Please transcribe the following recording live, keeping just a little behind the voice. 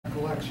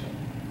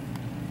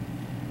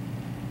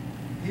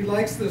He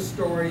likes this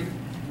story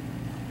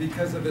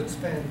because of its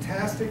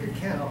fantastic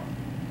account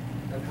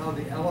of how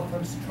the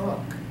elephant's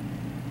trunk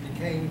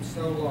became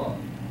so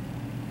long.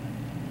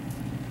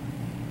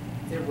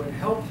 It would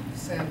help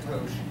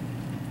Santosh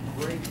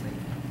greatly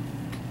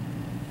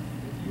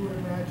if you would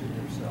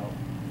imagine yourself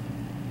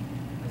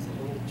as a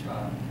little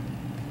child.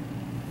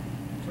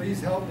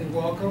 Please help me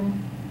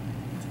welcome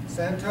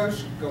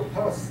Santosh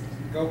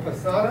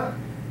Gopasada,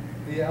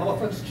 the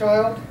elephant's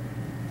child.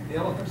 The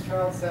elephant's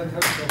child,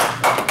 Santosh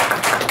Gopasada.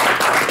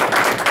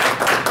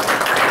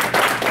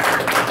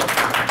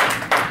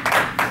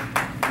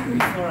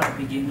 Before I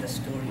begin the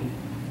story,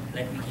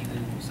 let me give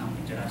you some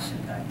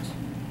introduction that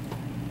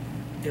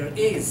there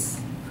is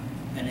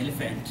an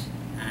elephant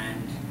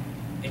and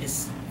it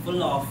is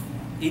full of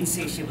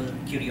insatiable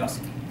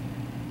curiosity.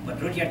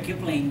 But Rudyard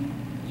Kipling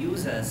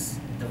uses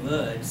the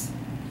words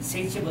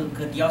satiable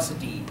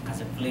curiosity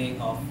as a play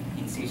of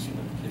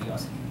insatiable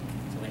curiosity.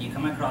 So when you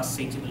come across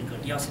satiable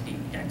curiosity,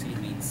 it actually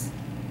means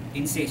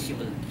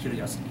insatiable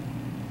curiosity.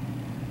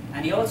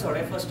 And he also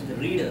refers to the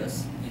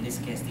readers, in this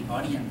case the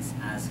audience,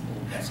 as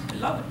best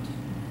beloved.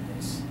 That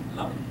is,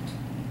 loved.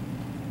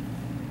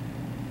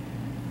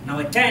 Now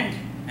attend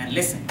and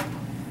listen.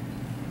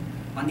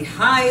 On the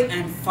high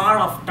and far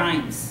off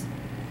times,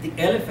 the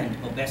elephant,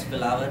 O best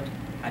beloved,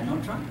 had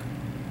no trunk.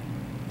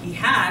 He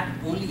had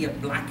only a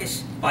blackish,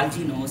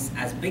 bulgy nose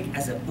as big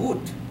as a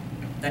boot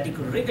that he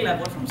could wriggle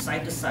about from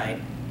side to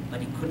side, but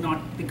he could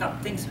not pick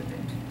up things with it.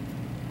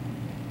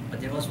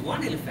 But there was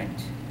one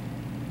elephant,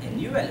 a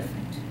new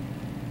elephant,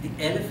 the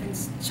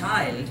elephant's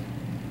child,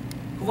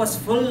 who was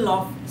full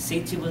of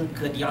satiable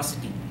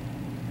curiosity,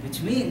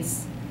 which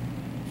means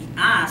he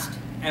asked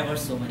ever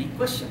so many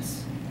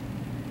questions.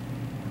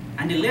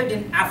 And he lived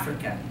in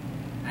Africa,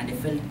 and he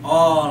filled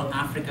all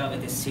Africa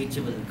with his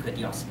satiable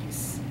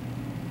curiosities.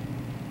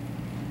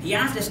 He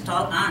asked his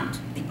tall aunt,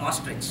 the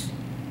ostrich,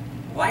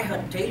 why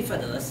her tail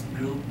feathers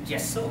grew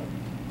just so.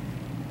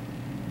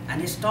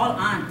 And his tall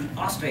aunt, the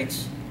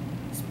ostrich,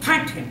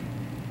 spanked him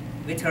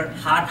with her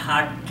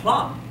hard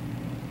claw.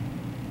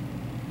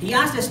 He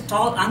asked his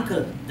tall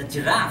uncle, the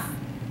giraffe,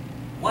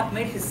 what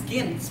made his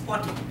skin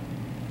spotty.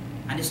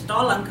 And his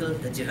tall uncle,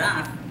 the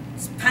giraffe,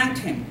 spanked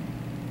him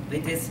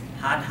with his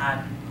hard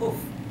hoof.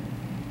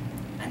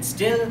 And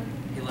still,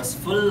 he was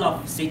full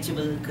of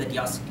satiable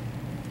curiosity.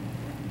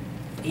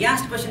 He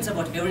asked questions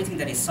about everything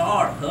that he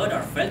saw or heard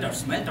or felt or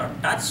smelt or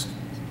touched.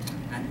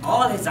 And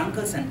all his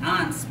uncles and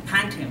aunts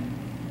spanked him,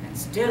 and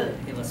still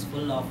he was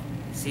full of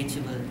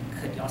satiable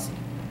curiosity.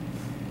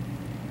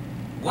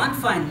 One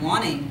fine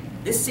morning,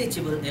 this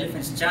satiable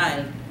elephant's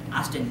child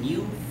asked a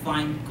new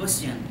fine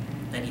question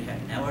that he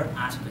had never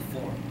asked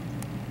before.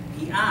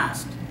 He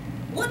asked,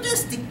 what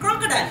does the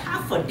crocodile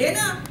have for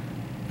dinner?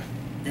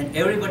 Then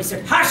everybody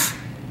said, hush!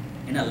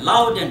 In a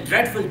loud and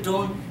dreadful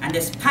tone, and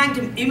they spanked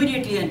him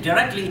immediately and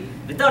directly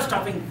without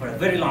stopping for a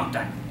very long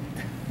time.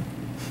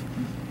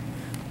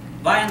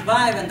 By and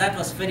by, when that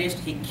was finished,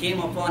 he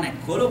came upon a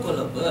kolo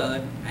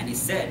bird and he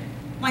said,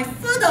 my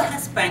father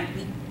has spanked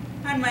me,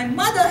 and my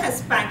mother has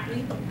spanked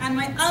me, and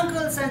my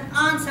uncles and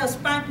aunts have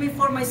spanked me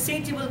for my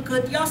satiable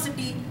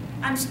curiosity,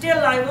 and still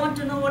I want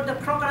to know what the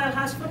crocodile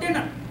has for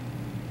dinner.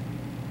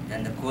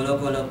 Then the kolo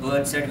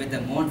bird said with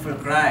a mournful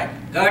cry,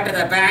 go to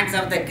the banks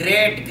of the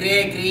great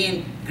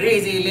grey-green,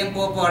 greasy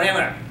Limpopo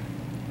River.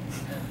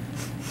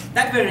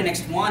 That very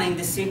next morning,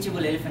 the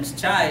satiable elephant's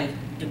child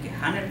took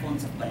 100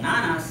 pounds of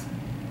bananas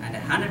and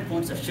 100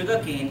 pounds of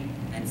sugarcane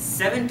and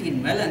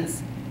 17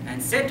 melons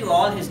and said to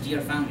all his dear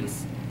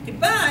families,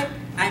 goodbye,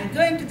 I'm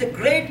going to the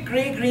great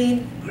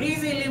grey-green,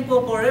 greasy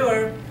Limpopo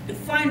River to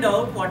find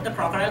out what the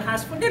crocodile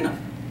has for dinner.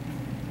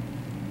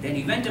 Then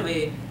he went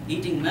away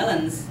eating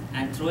melons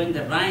and throwing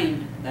the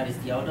rind, that is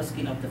the outer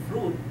skin of the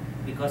fruit,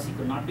 because he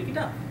could not pick it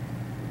up.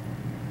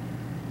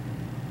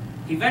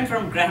 He went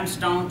from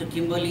Grahamstown to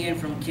Kimberley, and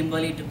from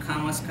Kimberley to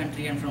Kama's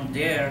country, and from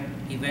there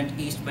he went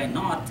east by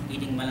north,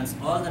 eating melons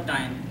all the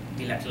time,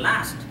 till at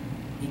last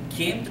he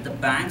came to the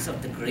banks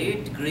of the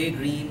great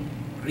grey-green,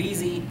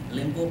 greasy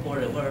Limpopo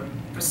River,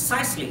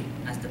 precisely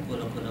as the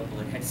kolo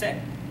bird had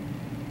said.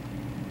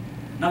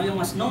 Now you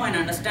must know and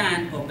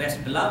understand, O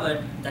best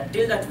beloved, that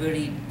till that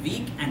very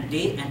week and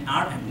day and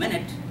hour and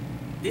minute,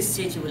 this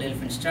satiable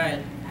elephant's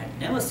child had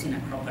never seen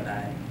a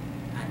crocodile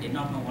and did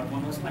not know what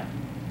one was like.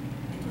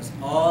 It was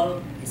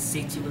all his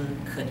satiable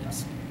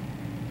curiosity.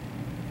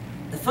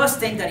 The first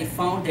thing that he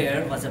found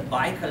there was a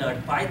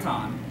bicolored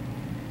python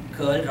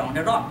curled round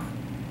a rock.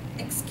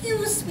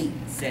 Excuse me,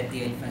 said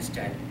the elephant's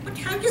child, but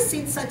have you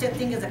seen such a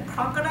thing as a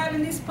crocodile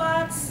in these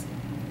parts?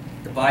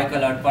 The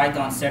bicolored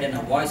python said in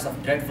a voice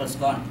of dreadful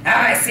scorn,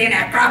 have I seen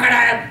a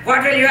crocodile?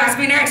 What will you ask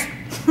me next?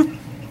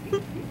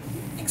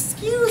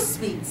 Excuse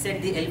me,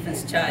 said the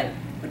elephant's child,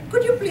 but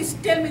could you please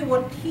tell me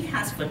what he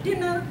has for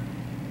dinner?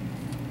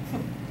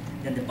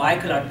 Then the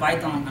bicolored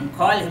python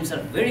uncoiled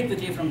himself very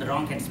quickly from the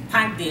rock and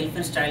spanked the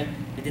elephant's child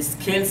with his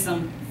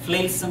scalesome,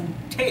 flailsome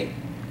tail.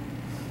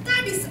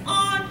 That is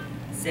odd,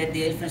 said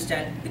the elephant's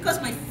child, because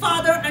my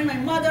father and my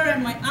mother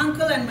and my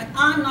uncle and my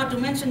aunt, not to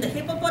mention the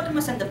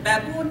hippopotamus and the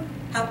baboon,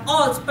 have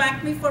all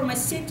spanked me for my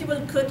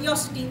satiable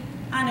curiosity,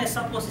 and I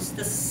suppose it's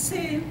the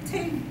same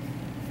thing.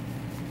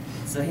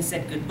 So he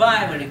said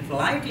goodbye very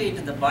politely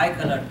to the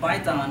bicolored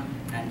python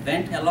and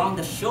went along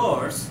the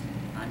shores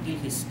until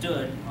he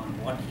stood on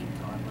what he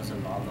thought was a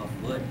log of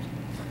wood.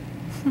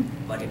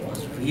 But it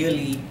was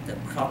really the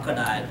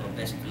crocodile, oh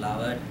best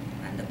beloved,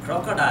 and the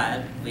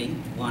crocodile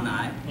winked one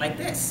eye like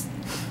this.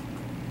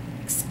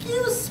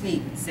 Excuse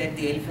me, said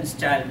the elephant's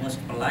child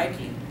most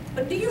politely,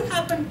 but do you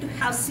happen to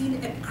have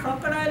seen a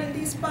crocodile in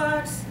these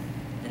parts?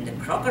 Then the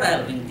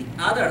crocodile winked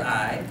the other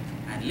eye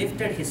and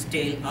lifted his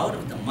tail out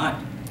of the mud,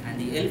 and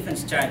the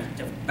elephant's child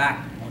stepped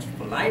back most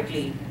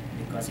politely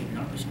because he did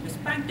not wish to be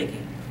spanked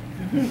again.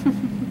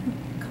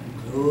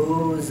 Come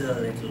closer,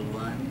 little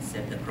one,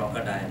 said the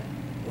crocodile.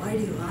 Why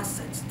do you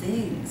ask such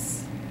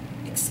things?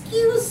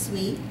 Excuse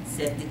me,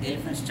 said the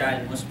elephant's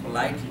child most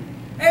politely.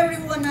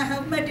 Everyone I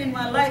have met in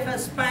my life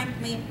has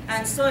spanked me,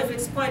 and so if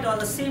it's quite all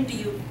the same to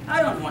you,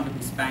 I don't want to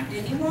be spanked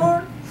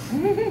anymore.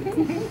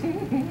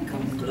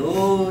 Come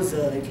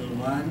closer, little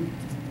one.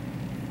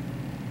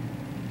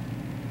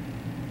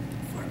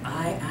 For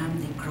I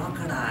am the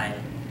crocodile.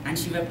 And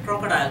she wept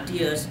crocodile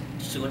tears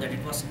to show that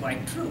it was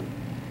quite true.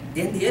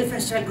 Then the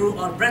elephant's child grew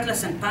all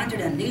breathless and panted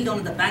and kneeled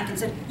on the bank and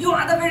said, You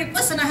are the very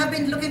person I have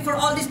been looking for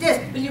all these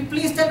days. Will you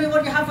please tell me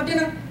what you have for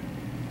dinner?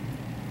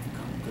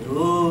 Come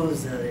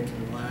closer,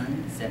 little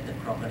one, said the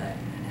crocodile,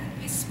 and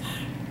I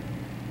whispered.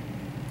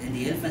 Then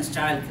the elephant's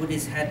child put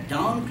his head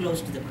down close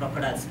to the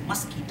crocodile's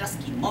musky,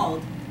 dusky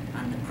mouth,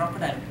 and the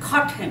crocodile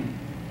caught him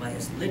by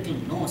his little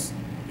nose,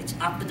 which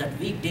after that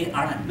weekday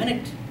or a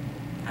minute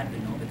had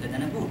been no bigger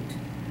than a boot.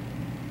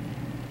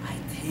 I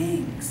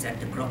think, said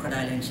the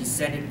crocodile, and she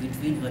said it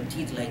between her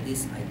teeth like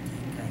this, I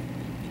think I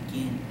will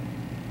begin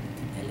with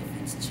the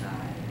elephant's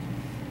child.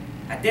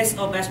 At this,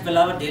 oh best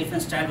beloved, the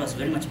elephant's child was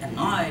very much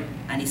annoyed,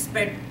 and he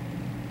sped,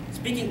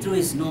 speaking through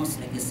his nose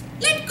like this,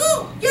 Let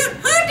go! You're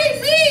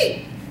hurting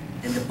me!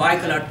 Then the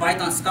bicolored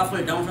python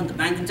scuffled down from the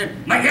bank and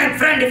said, My young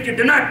friend, if you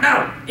do not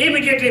now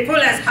immediately pull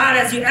as hard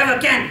as you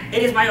ever can,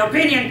 it is my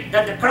opinion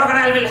that the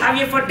crocodile will have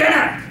you for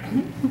dinner.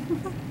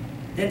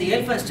 Then the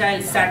elephant's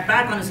child sat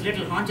back on his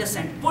little haunches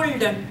and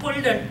pulled and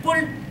pulled and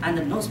pulled, and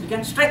the nose began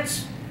to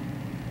stretch.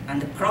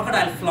 And the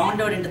crocodile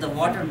floundered into the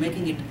water,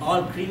 making it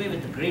all creamy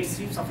with the great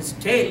sweeps of his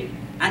tail,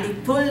 and he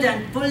pulled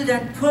and pulled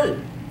and pulled.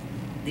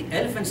 The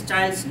elephant's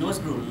child's nose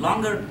grew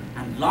longer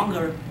and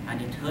longer,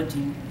 and it hurt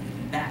him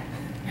really bad.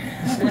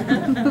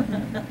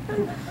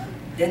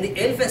 Then the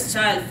elephant's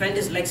child felt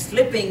his legs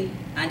slipping,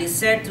 and he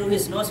said through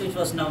his nose, which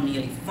was now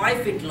nearly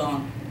 5 feet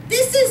long,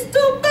 This is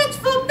too much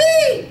for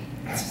me!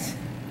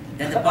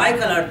 Then the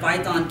bicolored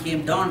python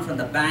came down from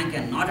the bank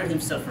and knotted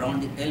himself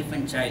around the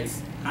elephant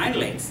child's hind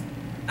legs.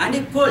 And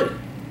he pulled,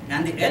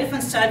 and the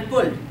elephant's child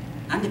pulled,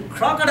 and the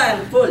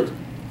crocodile pulled,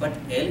 but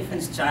the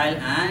elephant's child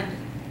and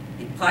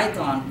the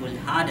python pulled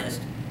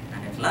hardest,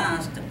 and at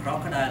last the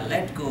crocodile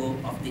let go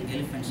of the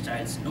elephant's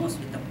child's nose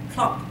with a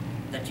plop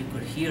that you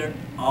could hear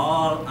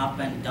all up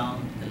and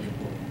down the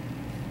Limpopo.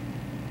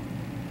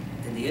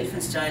 Then the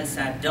elephant's child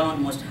sat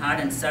down most hard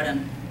and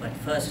sudden, but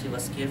first he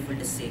was careful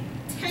to say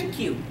thank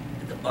you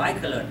to the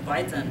bicolored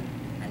python,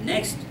 and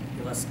next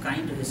he was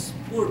kind to his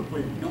poor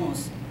pulled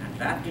nose and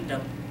wrapped it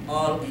up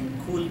all in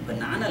cool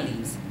banana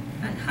leaves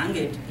and hung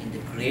it in the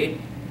great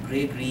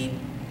grey-green,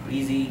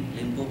 greasy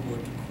Limpopo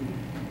to cool.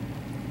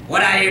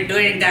 What are you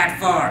doing that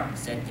for?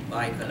 Said the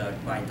bicolored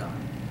python.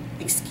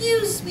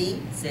 Excuse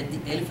me, said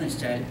the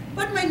elephant's child,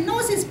 but my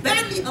nose is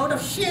badly out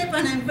of shape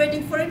and I'm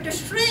waiting for it to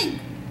shrink.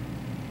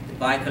 The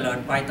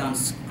bicolored python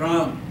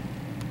groaned.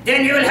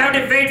 Then you will have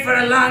to wait for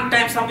a long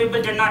time. Some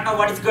people do not know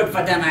what is good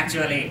for them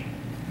actually.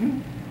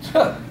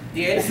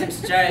 The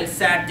elephant's child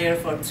sat there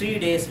for 3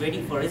 days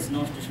waiting for his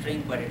nose to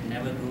shrink, but it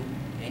never grew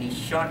any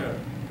shorter.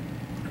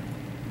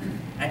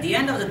 At the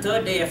end of the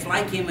 3rd day, a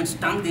fly came and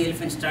stung the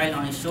elephant's child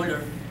on his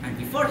shoulder, and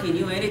before he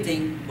knew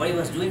anything what he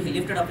was doing, he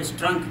lifted up his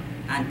trunk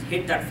and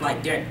hit that fly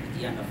dead at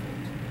the end of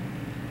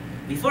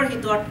it. Before he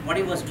thought what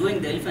he was doing,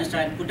 the elephant's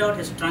child put out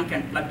his trunk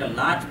and plucked a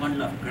large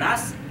bundle of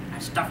grass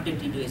and stuffed it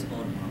into his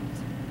own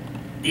mouth.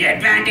 The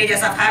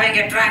advantages of having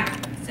a trunk,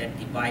 said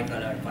the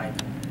bicolored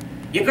python.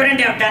 You couldn't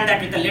have done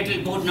that with a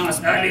little boot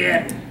nose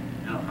earlier.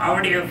 Now how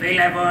do you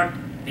feel about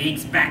being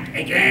spanked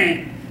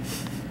again?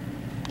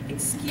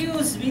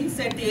 Excuse me,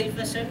 said the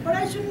elephant's child, but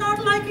I should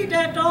not like it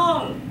at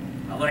all.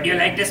 How would you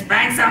like to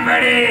spank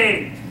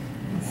somebody?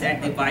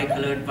 Said the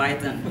bicolored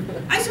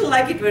python. I should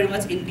like it very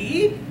much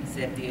indeed,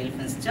 said the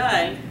elephant's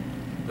child.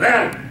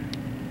 Well,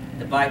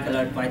 the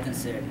bicolored python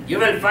said, you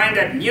will find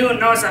that new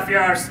nose of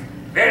yours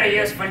very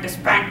useful to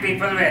spank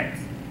people with.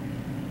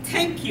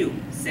 Thank you,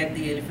 said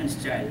the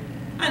elephant's child.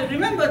 I'll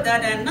remember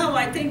that, and now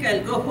I think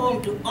I'll go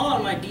home to all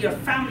my dear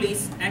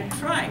families and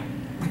try.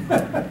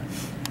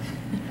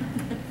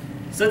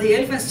 So the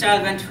elephant's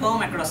child went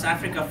home across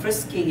Africa,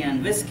 frisking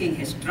and whisking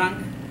his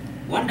trunk.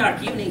 One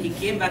dark evening, he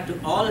came back to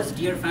all his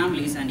dear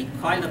families, and he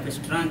coiled up his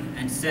trunk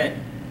and said,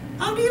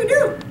 How do you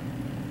do?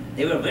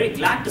 They were very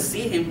glad to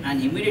see him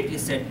and immediately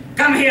said,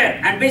 "Come here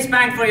and be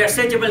spanked for your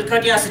satiable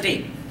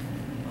curiosity."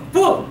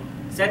 "Pooh,"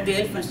 said the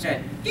elephant's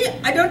child. "Yeah,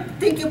 I don't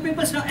think you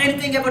people know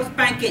anything about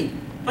spanking,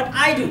 but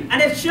I do,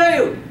 and I'll show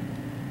you."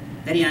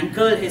 Then he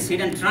uncurled his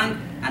hidden trunk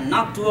and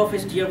knocked two of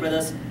his dear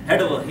brothers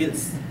head over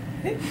heels.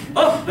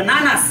 "Oh,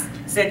 bananas,"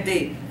 said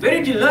they. "Where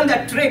did you learn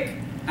that trick?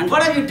 And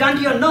what have you done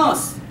to your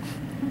nose?"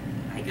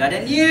 "I got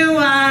a new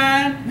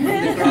one,"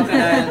 from the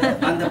crocodile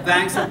on the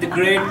banks of the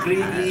great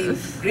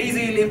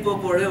greasy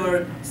Limpopo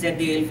River, said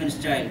the elephant's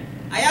child.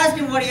 "I asked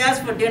him what he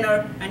asked for dinner,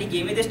 and he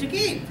gave me this to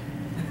keep."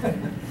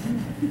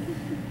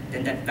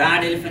 Then that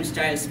bad elephant's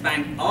child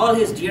spanked all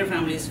his dear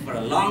families for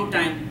a long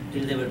time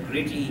till they were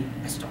greatly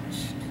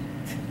astonished.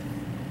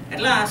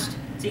 At last,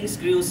 things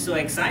grew so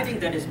exciting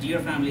that his dear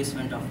families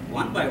went off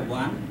one by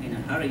one in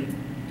a hurry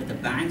to the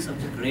banks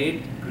of the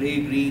great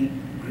grey-green,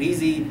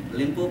 greasy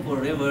Limpopo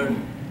River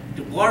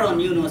to borrow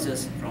new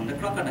noses from the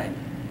crocodile.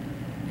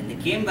 When they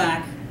came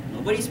back,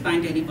 nobody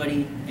spanked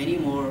anybody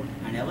anymore,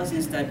 and ever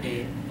since that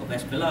day, oh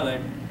best beloved,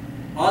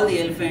 all the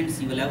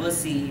elephants you will ever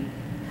see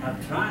have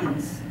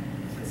trunks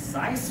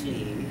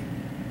precisely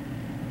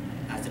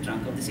as the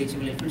trunk of the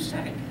satiable elephant's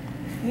child.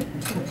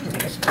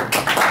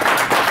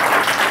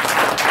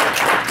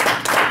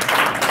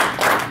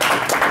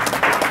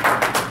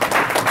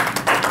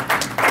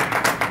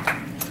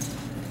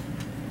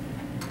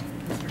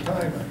 Mr.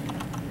 Timer,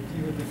 if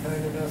you would be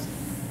kind enough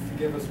to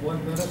give us 1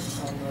 minute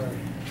on the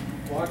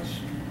watch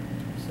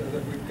so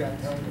that we've got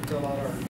time to fill out our